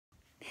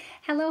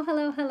Hello,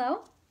 hello,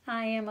 hello.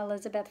 I am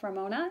Elizabeth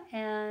Ramona,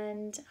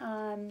 and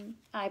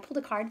I pulled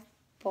a card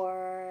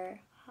for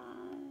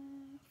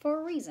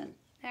for a reason.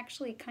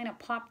 Actually, kind of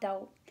popped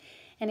out,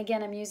 and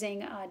again, I'm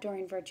using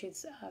Doreen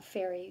Virtue's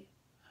fairy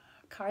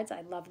cards.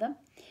 I love them,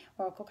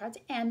 oracle cards,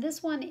 and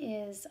this one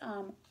is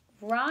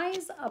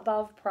Rise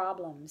Above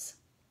Problems.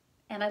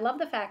 And I love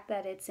the fact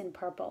that it's in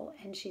purple,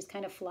 and she's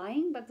kind of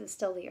flying, but there's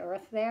still the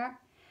earth there,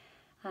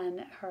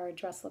 and her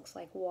dress looks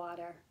like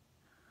water,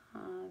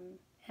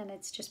 and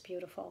it's just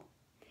beautiful.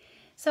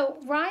 So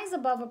rise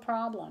above a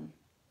problem.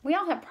 We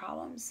all have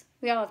problems.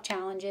 We all have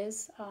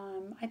challenges.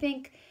 I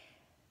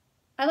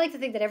like to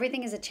think that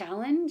everything is a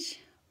challenge,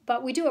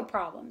 but we do have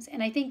problems,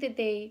 and I think that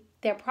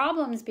they're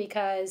problems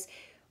because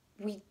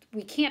we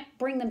can't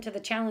bring them to the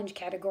challenge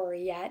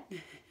category yet,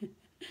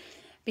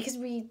 because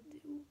we're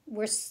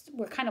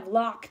kind of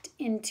locked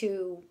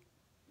into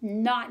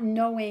not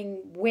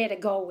knowing where to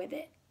go with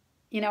it.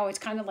 You know, it's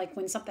kind of like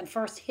when something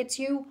first hits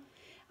you.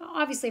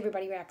 Obviously,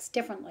 everybody reacts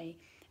differently.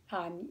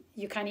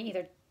 You kind of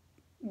either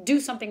do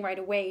something right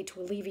away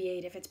to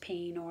alleviate if it's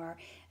pain, or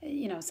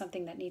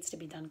something that needs to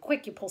be done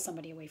quick. You pull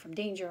somebody away from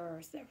danger, or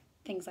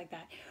things like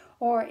that.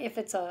 Or if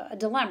it's a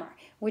dilemma,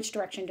 which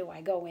direction do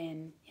I go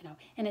in?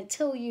 And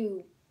until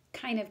you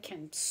kind of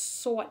can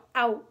sort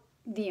out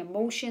the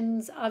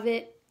emotions of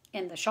it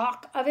and the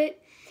shock of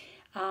it,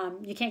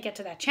 you can't get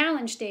to that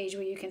challenge stage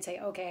where you can say,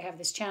 okay, I have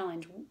this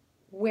challenge.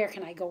 Where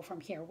can I go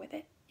from here with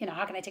it?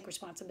 How can I take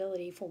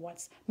responsibility for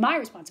what's my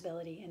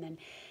responsibility? And then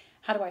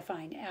how do I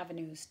find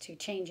avenues to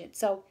change it?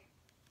 So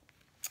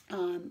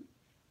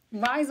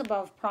rise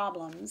above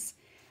problems.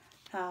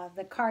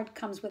 The card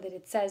comes with it.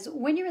 It says,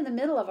 when you're in the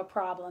middle of a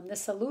problem, the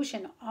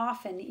solution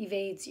often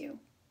evades you.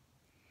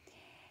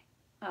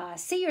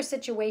 See your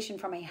situation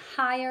from a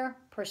higher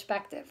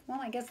perspective.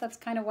 Well, I guess that's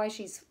kind of why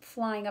she's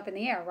flying up in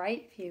the air,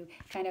 right? If you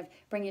kind of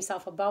bring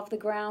yourself above the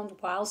ground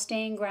while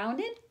staying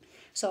grounded.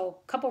 So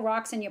a couple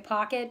rocks in your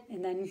pocket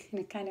and then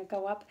kind of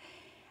go up.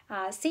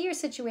 See your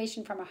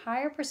situation from a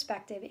higher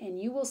perspective,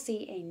 and you will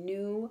see a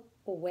new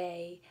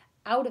way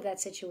out of that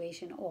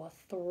situation or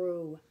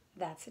through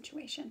that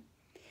situation.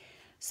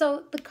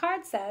 So the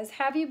card says,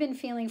 have you been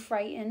feeling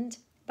frightened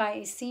by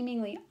a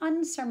seemingly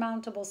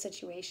unsurmountable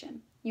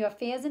situation? Your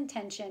fears and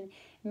tension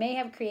may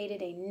have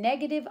created a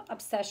negative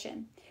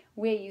obsession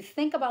where you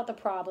think about the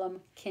problem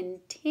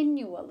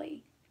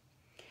continually.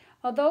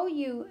 Although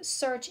you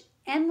search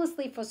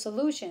endlessly for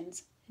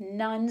solutions,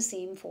 none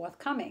seem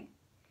forthcoming.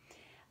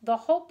 The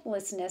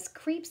hopelessness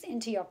creeps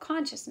into your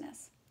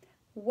consciousness.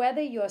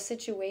 Whether your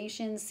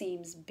situation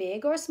seems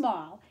big or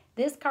small,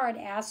 this card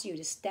asks you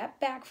to step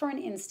back for an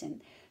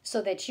instant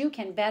so that you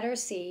can better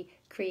see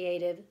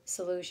creative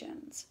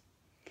solutions.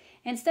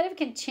 Instead of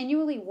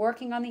continually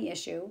working on the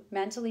issue,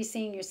 mentally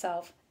seeing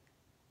yourself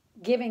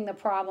giving the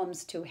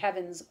problems to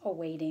heaven's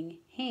awaiting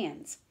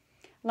hands,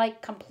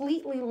 like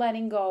completely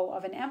letting go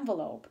of an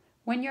envelope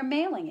when you're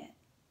mailing it.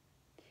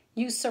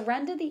 You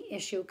surrender the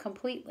issue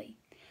completely.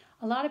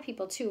 A lot of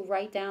people, too,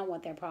 write down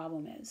what their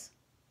problem is.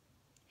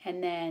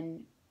 And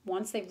then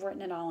once they've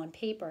written it all on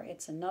paper,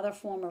 it's another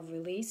form of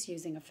release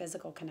using a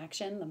physical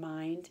connection, the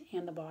mind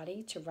and the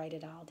body, to write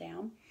it all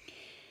down,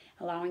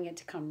 allowing it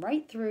to come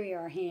right through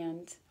your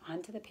hand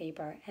onto the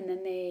paper. And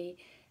then they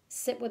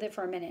sit with it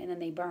for a minute, and then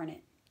they burn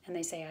it. And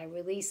they say, I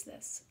release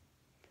this.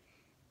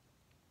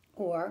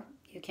 Or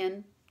you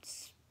can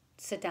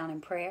sit down in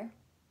prayer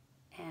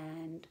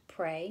and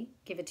pray,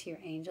 give it to your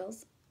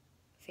angels,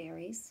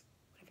 fairies,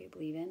 whatever you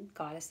believe in,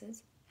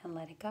 goddesses, and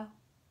let it go.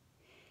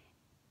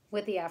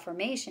 With the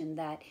affirmation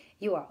that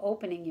you are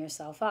opening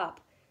yourself up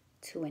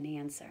to an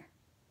answer.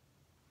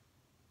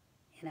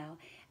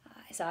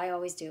 As I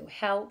always do,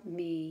 help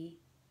me,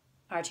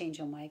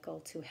 Archangel Michael,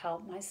 to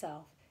help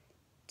myself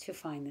to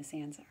find this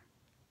answer.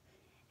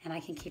 And I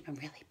can keep him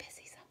really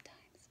busy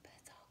sometimes, but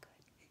it's all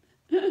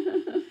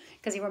good.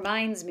 Because he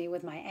reminds me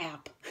with my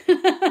app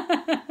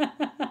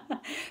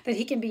that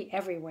he can be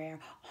everywhere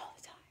all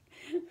the time.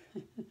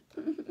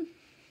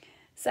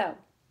 So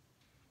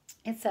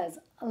it says,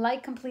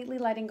 like completely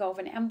letting go of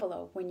an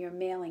envelope when you're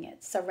mailing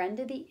it,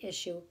 surrender the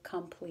issue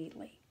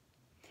completely.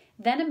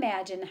 Then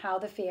imagine how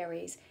the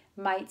fairies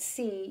might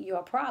see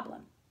your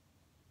problem.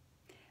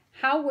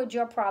 How would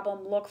your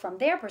problem look from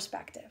their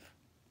perspective?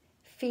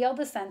 Feel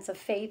the sense of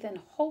faith and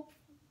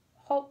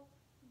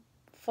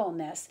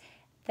hopefulness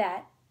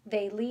that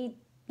they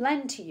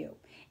lend to you,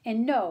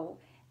 and know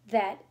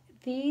that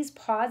these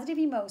positive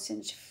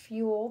emotions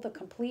fuel the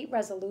complete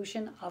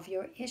resolution of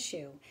your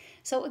issue.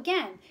 So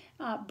again,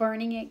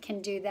 burning it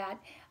can do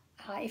that.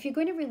 If you're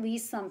going to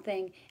release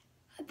something,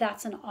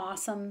 that's an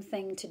awesome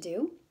thing to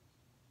do.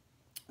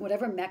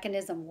 Whatever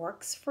mechanism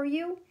works for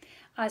you.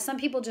 Some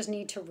people just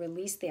need to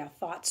release their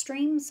thought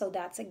stream. So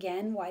that's,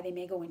 again, why they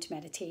may go into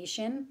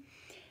meditation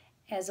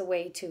as a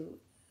way to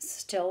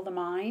still the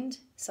mind.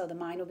 So the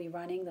mind will be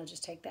running. They'll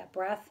just take that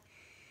breath,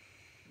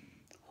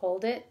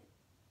 hold it,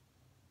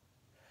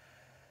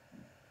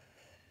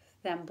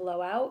 then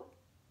blow out,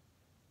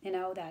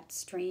 that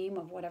stream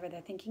of whatever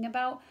they're thinking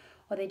about.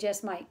 Or they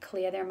just might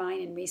clear their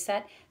mind and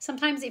reset.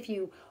 Sometimes if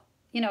you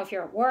if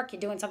you're at work, you're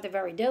doing something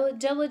very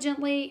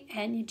diligently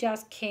and you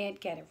just can't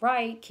get it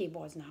right,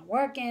 keyboard's not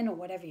working or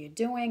whatever you're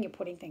doing, you're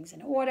putting things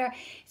in order,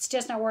 it's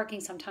just not working.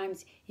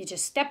 Sometimes you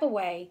just step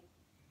away,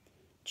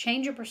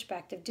 change your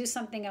perspective, do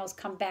something else,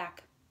 come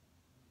back,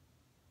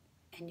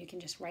 and you can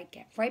just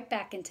get right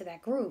back into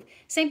that groove.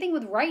 Same thing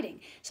with writing.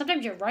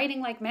 Sometimes you're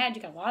writing like mad,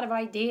 you got a lot of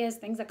ideas,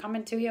 things are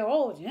coming to you,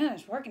 oh, yeah,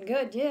 it's working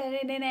good, yeah,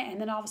 and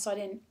then all of a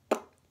sudden,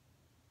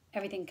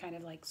 everything kind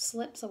of like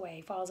slips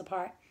away, falls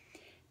apart.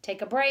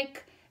 Take a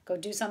break, go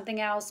do something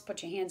else,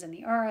 put your hands in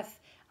the earth,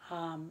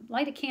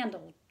 light a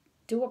candle,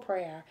 do a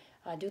prayer,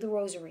 do the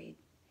rosary,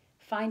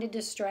 find a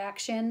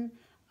distraction,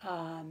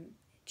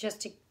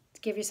 just to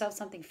give yourself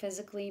something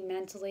physically,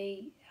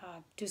 mentally,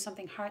 do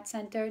something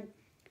heart-centered,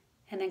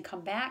 and then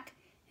come back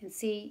and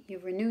see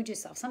you've renewed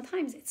yourself.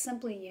 Sometimes it's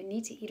simply you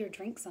need to eat or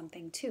drink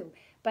something too.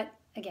 But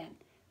again,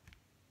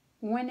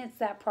 when it's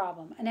that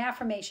problem, an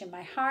affirmation,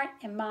 my heart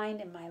and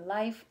mind and my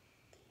life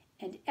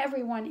and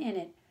everyone in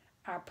it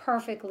are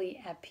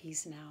perfectly at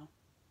peace now.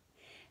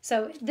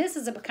 So this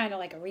is a kind of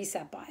like a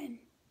reset button.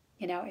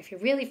 If you're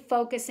really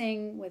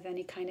focusing with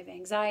any kind of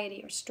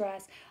anxiety or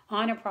stress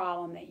on a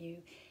problem that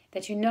you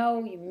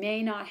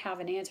may not have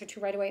an answer to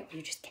right away, or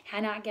you just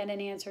cannot get an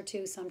answer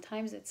to,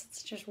 sometimes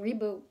it's just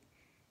reboot.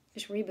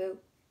 Just reboot.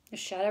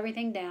 Just shut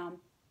everything down.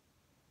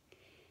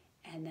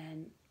 And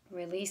then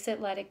release it,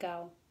 let it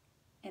go.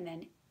 And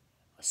then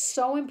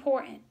so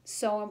important,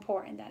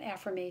 that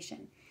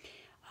affirmation.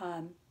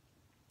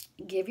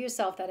 Give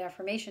yourself that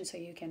affirmation so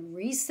you can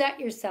reset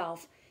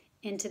yourself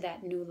into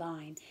that new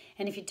line.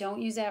 And if you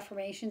don't use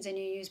affirmations and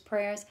you use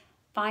prayers,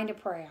 find a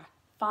prayer.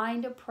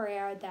 Find a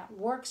prayer that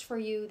works for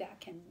you,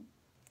 that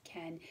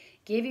can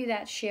give you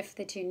that shift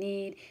that you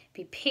need.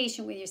 Be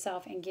patient with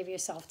yourself and give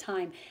yourself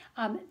time.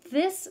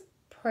 This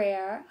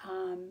prayer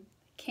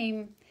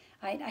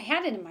I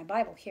had it in my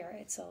Bible here.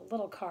 It's a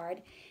little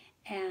card,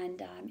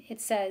 and it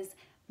says,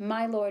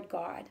 "My Lord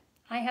God,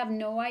 I have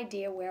no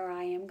idea where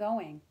I am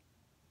going.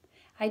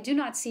 I do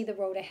not see the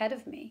road ahead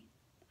of me.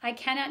 I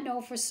cannot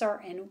know for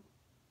certain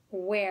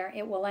where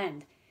it will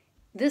end."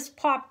 This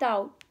popped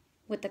out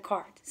with the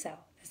card, so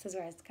this is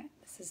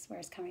where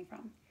it's coming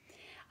from.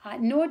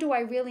 Nor do I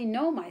really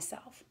know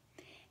myself.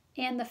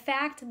 And the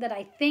fact that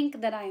I think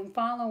that I am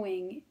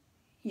following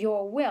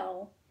your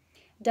will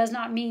does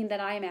not mean that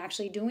I am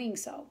actually doing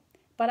so.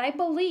 But I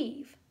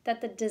believe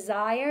that the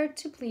desire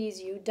to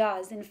please you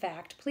does, in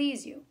fact,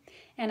 please you.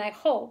 And I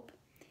hope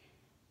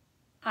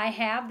I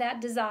have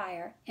that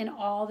desire in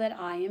all that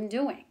I am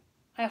doing.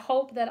 I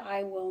hope that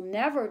I will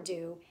never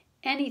do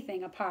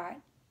anything apart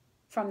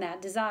from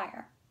that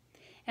desire.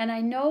 And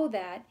I know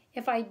that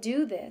if I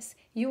do this,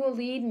 you will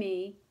lead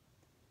me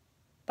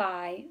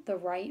by the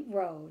right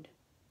road,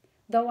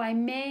 though I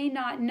may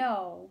not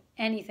know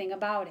anything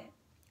about it.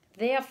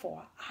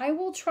 Therefore, I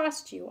will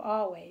trust you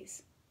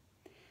always,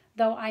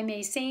 though I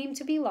may seem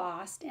to be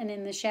lost and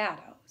in the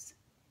shadows.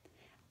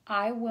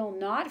 I will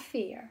not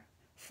fear,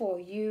 for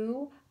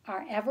you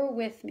are ever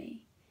with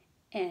me,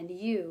 and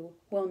you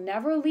will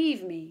never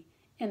leave me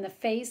in the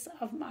face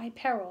of my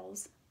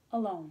perils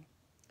alone.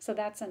 So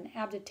that's an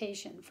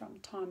adaptation from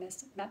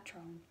Thomas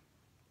Metron.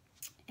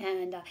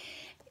 And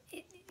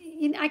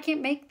I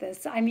can't make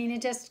this. I mean,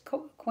 it just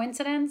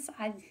coincidence.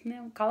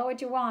 Call it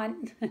what you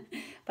want.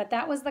 But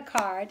that was the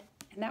card,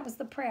 and that was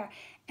the prayer.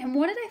 And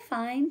what did I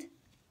find?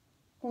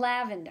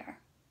 Lavender.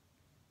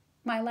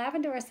 My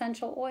lavender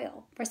essential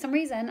oil. For some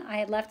reason, I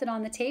had left it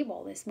on the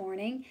table this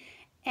morning.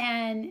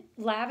 And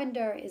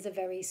lavender is a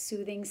very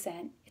soothing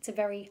scent. It's a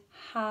very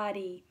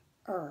hardy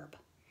herb.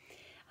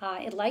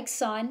 It likes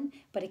sun,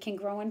 but it can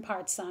grow in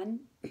part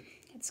sun.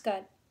 It's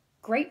got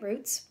great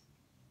roots.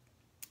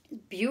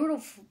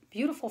 Beautiful,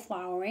 beautiful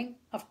flowering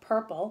of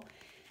purple.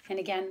 And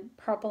again,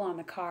 purple on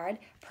the card.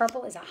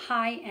 Purple is a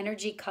high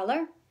energy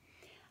color.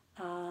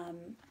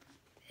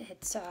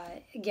 It's,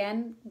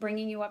 again,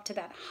 bringing you up to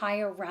that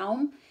higher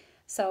realm.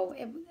 So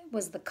it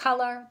was the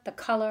color,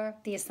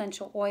 the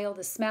essential oil,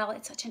 the smell.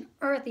 It's such an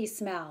earthy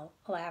smell,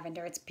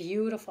 lavender. It's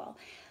beautiful.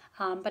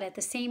 But at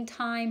the same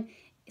time,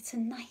 it's a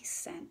nice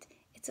scent.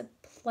 It's a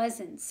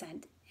pleasant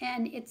scent.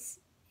 And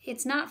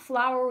it's not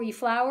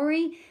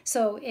flowery,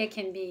 so it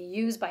can be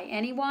used by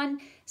anyone.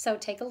 So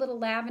take a little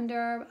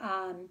lavender,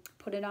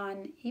 put it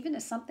on even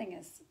as something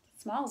as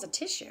small as a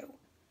tissue,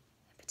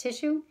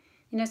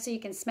 so you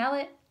can smell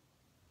it.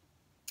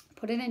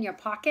 Put it in your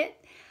pocket.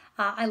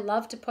 I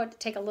love to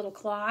take a little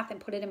cloth and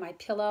put it in my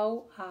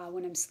pillow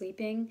when I'm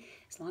sleeping,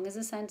 as long as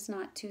the scent's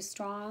not too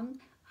strong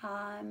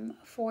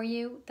for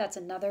you. That's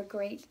another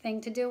great thing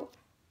to do.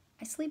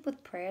 I sleep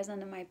with prayers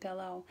under my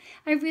pillow.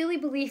 I really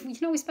believe,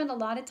 we spend a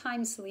lot of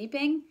time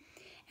sleeping,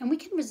 and we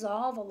can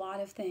resolve a lot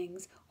of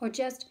things or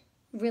just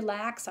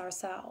relax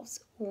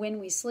ourselves when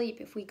we sleep.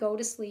 If we go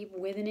to sleep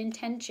with an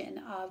intention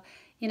of,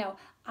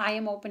 I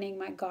am opening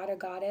my God or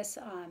Goddess,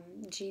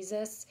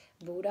 Jesus,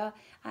 Buddha,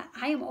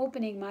 I am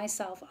opening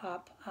myself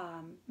up,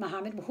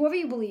 Muhammad, whoever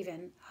you believe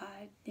in,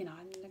 I'm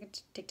not going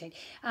to dictate.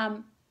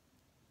 I'm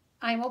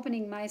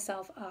opening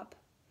myself up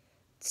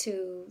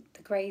to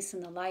the grace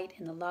and the light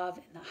and the love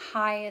and the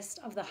highest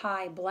of the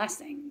high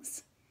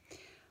blessings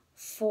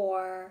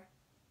for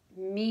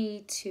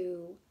me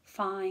to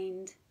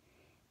find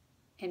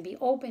and be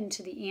open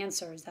to the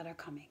answers that are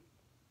coming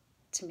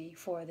to me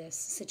for this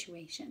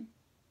situation,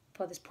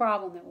 for this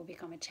problem that will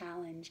become a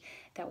challenge,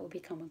 that will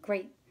become a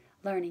great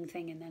learning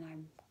thing, and then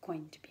I'm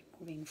going to be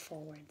moving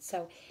forward.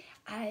 So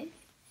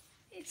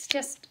it's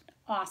just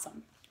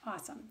awesome.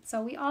 Awesome.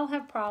 So we all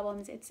have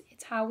problems. It's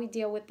how we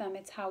deal with them.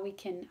 It's how we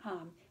can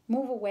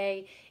move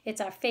away. It's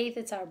our faith.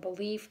 It's our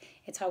belief.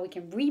 It's how we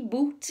can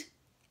reboot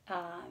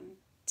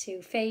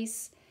to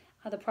face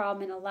the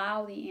problem and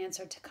allow the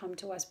answer to come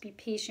to us. Be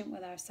patient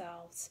with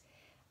ourselves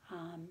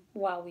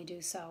while we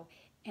do so,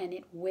 and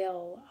it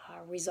will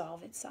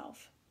resolve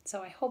itself.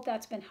 So I hope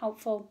that's been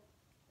helpful.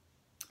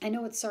 I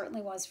know it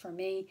certainly was for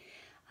me.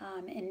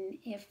 And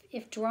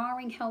if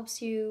drawing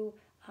helps you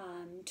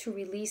to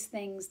release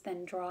things,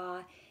 then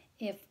draw.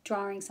 If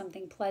drawing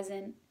something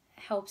pleasant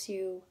helps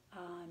you,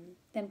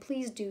 then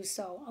please do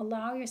so.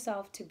 Allow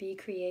yourself to be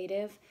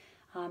creative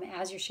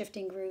as you're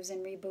shifting grooves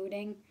and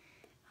rebooting,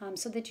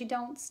 so that you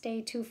don't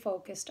stay too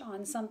focused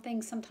on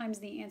something. Sometimes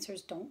the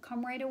answers don't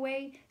come right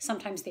away.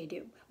 Sometimes they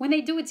do. When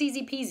they do, it's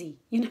easy peasy.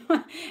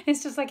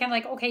 It's just like, I'm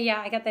like, okay, yeah,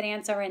 I got that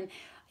answer, and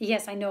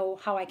yes, I know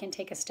how I can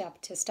take a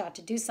step to start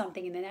to do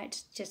something, and then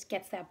that just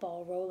gets that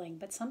ball rolling.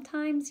 But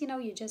sometimes,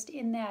 you're just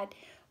in that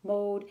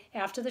mode,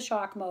 after the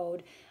shock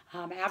mode,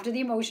 after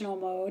the emotional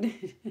mode.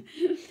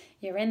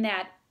 You're in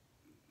that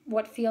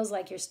what feels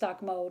like you're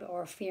stuck mode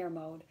or fear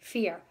mode.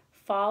 Fear,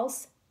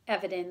 false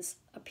evidence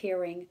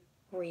appearing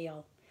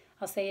real.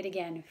 I'll say it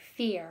again.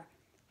 Fear,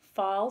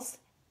 false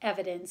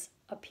evidence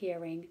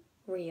appearing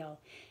real.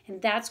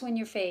 And that's when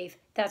your faith,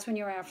 that's when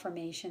your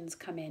affirmations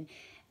come in.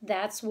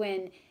 That's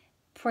when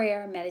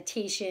prayer,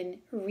 meditation,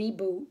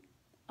 reboot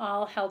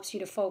all helps you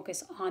to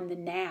focus on the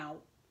now.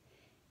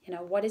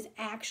 What is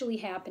actually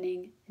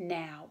happening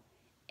now,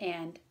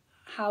 and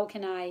how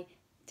can I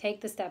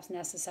take the steps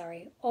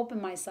necessary, open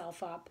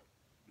myself up,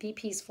 be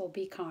peaceful,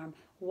 be calm,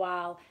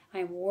 while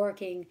I'm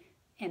working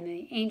and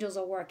the angels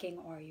are working,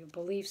 or your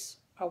beliefs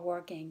are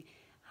working,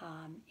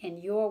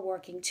 and you're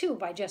working too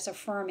by just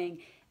affirming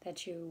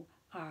that you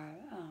are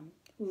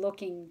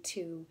looking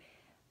to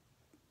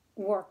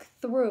work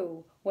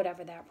through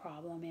whatever that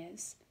problem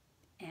is,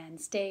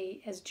 and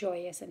stay as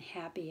joyous and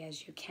happy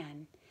as you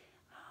can,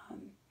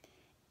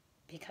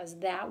 because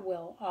that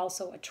will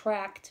also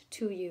attract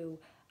to you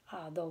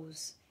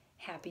those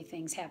happy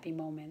things, happy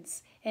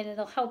moments, and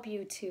it'll help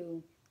you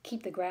to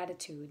keep the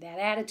gratitude, that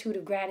attitude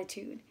of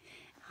gratitude,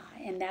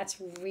 and that's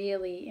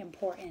really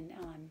important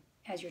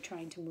as you're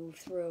trying to move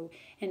through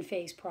and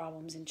face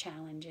problems and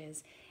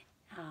challenges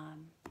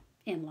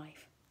in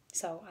life.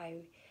 So I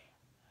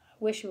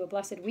wish you a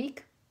blessed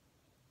week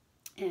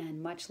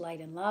and much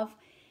light and love,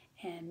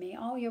 and may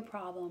all your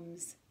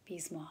problems be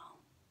small.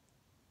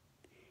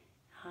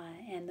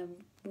 And the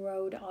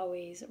road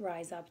always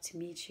rise up to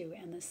meet you,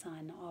 and the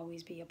sun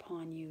always be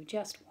upon you,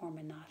 just warm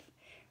enough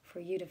for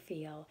you to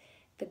feel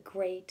the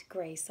great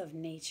grace of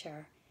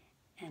nature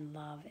and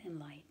love and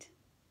light.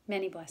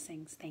 Many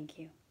blessings. Thank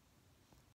you.